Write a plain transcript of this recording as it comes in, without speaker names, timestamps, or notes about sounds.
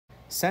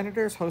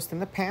Senators hosting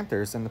the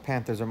Panthers, and the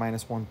Panthers are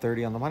minus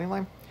 130 on the money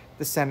line.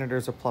 The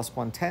Senators are plus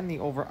 110. The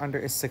over-under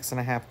is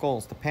 6.5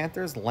 goals. The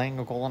Panthers laying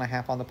a goal and a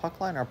half on the puck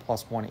line are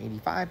plus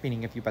 185,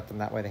 meaning if you bet them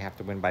that way, they have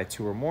to win by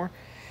 2 or more.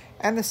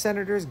 And the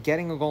Senators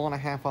getting a goal and a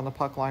half on the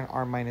puck line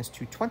are minus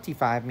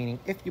 225, meaning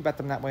if you bet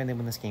them that way and they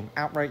win this game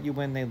outright, you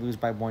win. They lose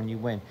by 1, you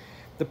win.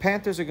 The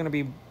Panthers are going to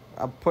be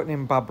putting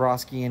in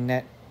Bobrovsky in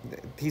net.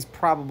 He's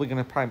probably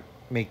going to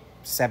make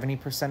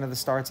 70% of the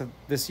starts of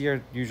this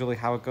year, usually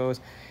how it goes.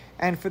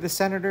 And for the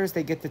Senators,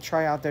 they get to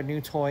try out their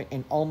new toy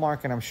in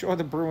Ullmark, and I'm sure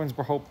the Bruins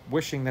were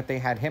wishing that they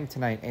had him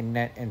tonight in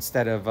net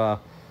instead of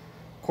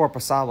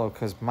Korpisalo,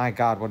 because my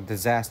God, what a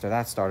disaster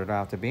that started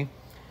out to be.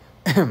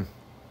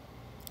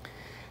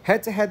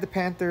 Head-to-head, the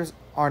Panthers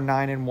are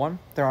 9-1.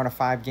 They're on a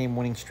 5-game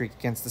winning streak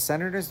against the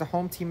Senators. The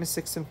home team is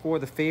 6-4.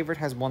 The favorite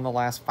has won the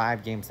last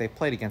 5 games they've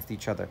played against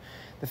each other.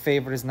 The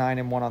favorite is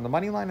 9-1 on the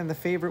money line, and the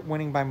favorite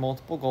winning by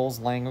multiple goals,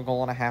 laying a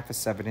goal and a half, is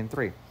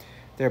 7-3.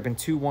 There have been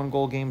 2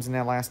 one-goal games in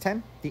their last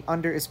 10. The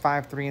under is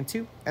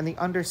 5-3-2, and the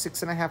under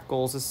 6.5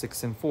 goals is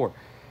 6-4.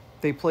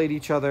 They played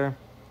each other,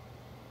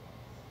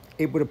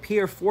 it would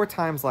appear, 4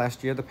 times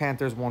last year. The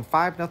Panthers won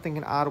 5-0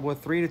 in Ottawa,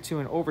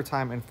 3-2 in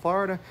overtime in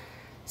Florida,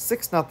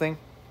 6-0,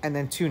 and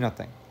then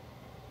 2-0.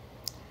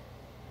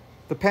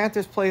 The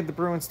Panthers played the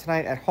Bruins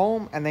tonight at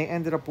home, and they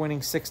ended up winning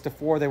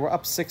 6-4. They were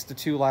up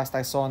 6-2 last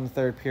I saw in the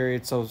third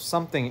period, so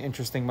something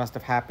interesting must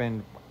have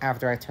happened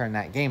after I turned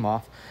that game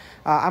off.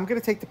 I'm going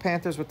to take the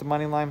Panthers with the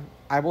money line.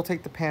 I will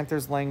take the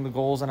Panthers laying the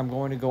goals, and I'm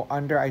going to go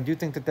under. I do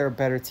think that they're a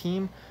better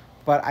team,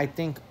 but I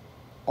think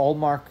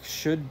Ullmark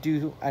should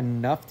do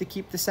enough to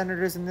keep the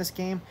Senators in this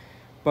game,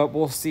 but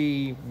we'll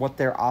see what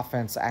their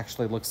offense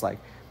actually looks like.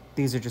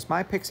 These are just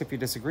my picks. If you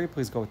disagree,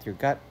 please go with your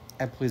gut,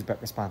 and please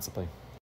bet responsibly.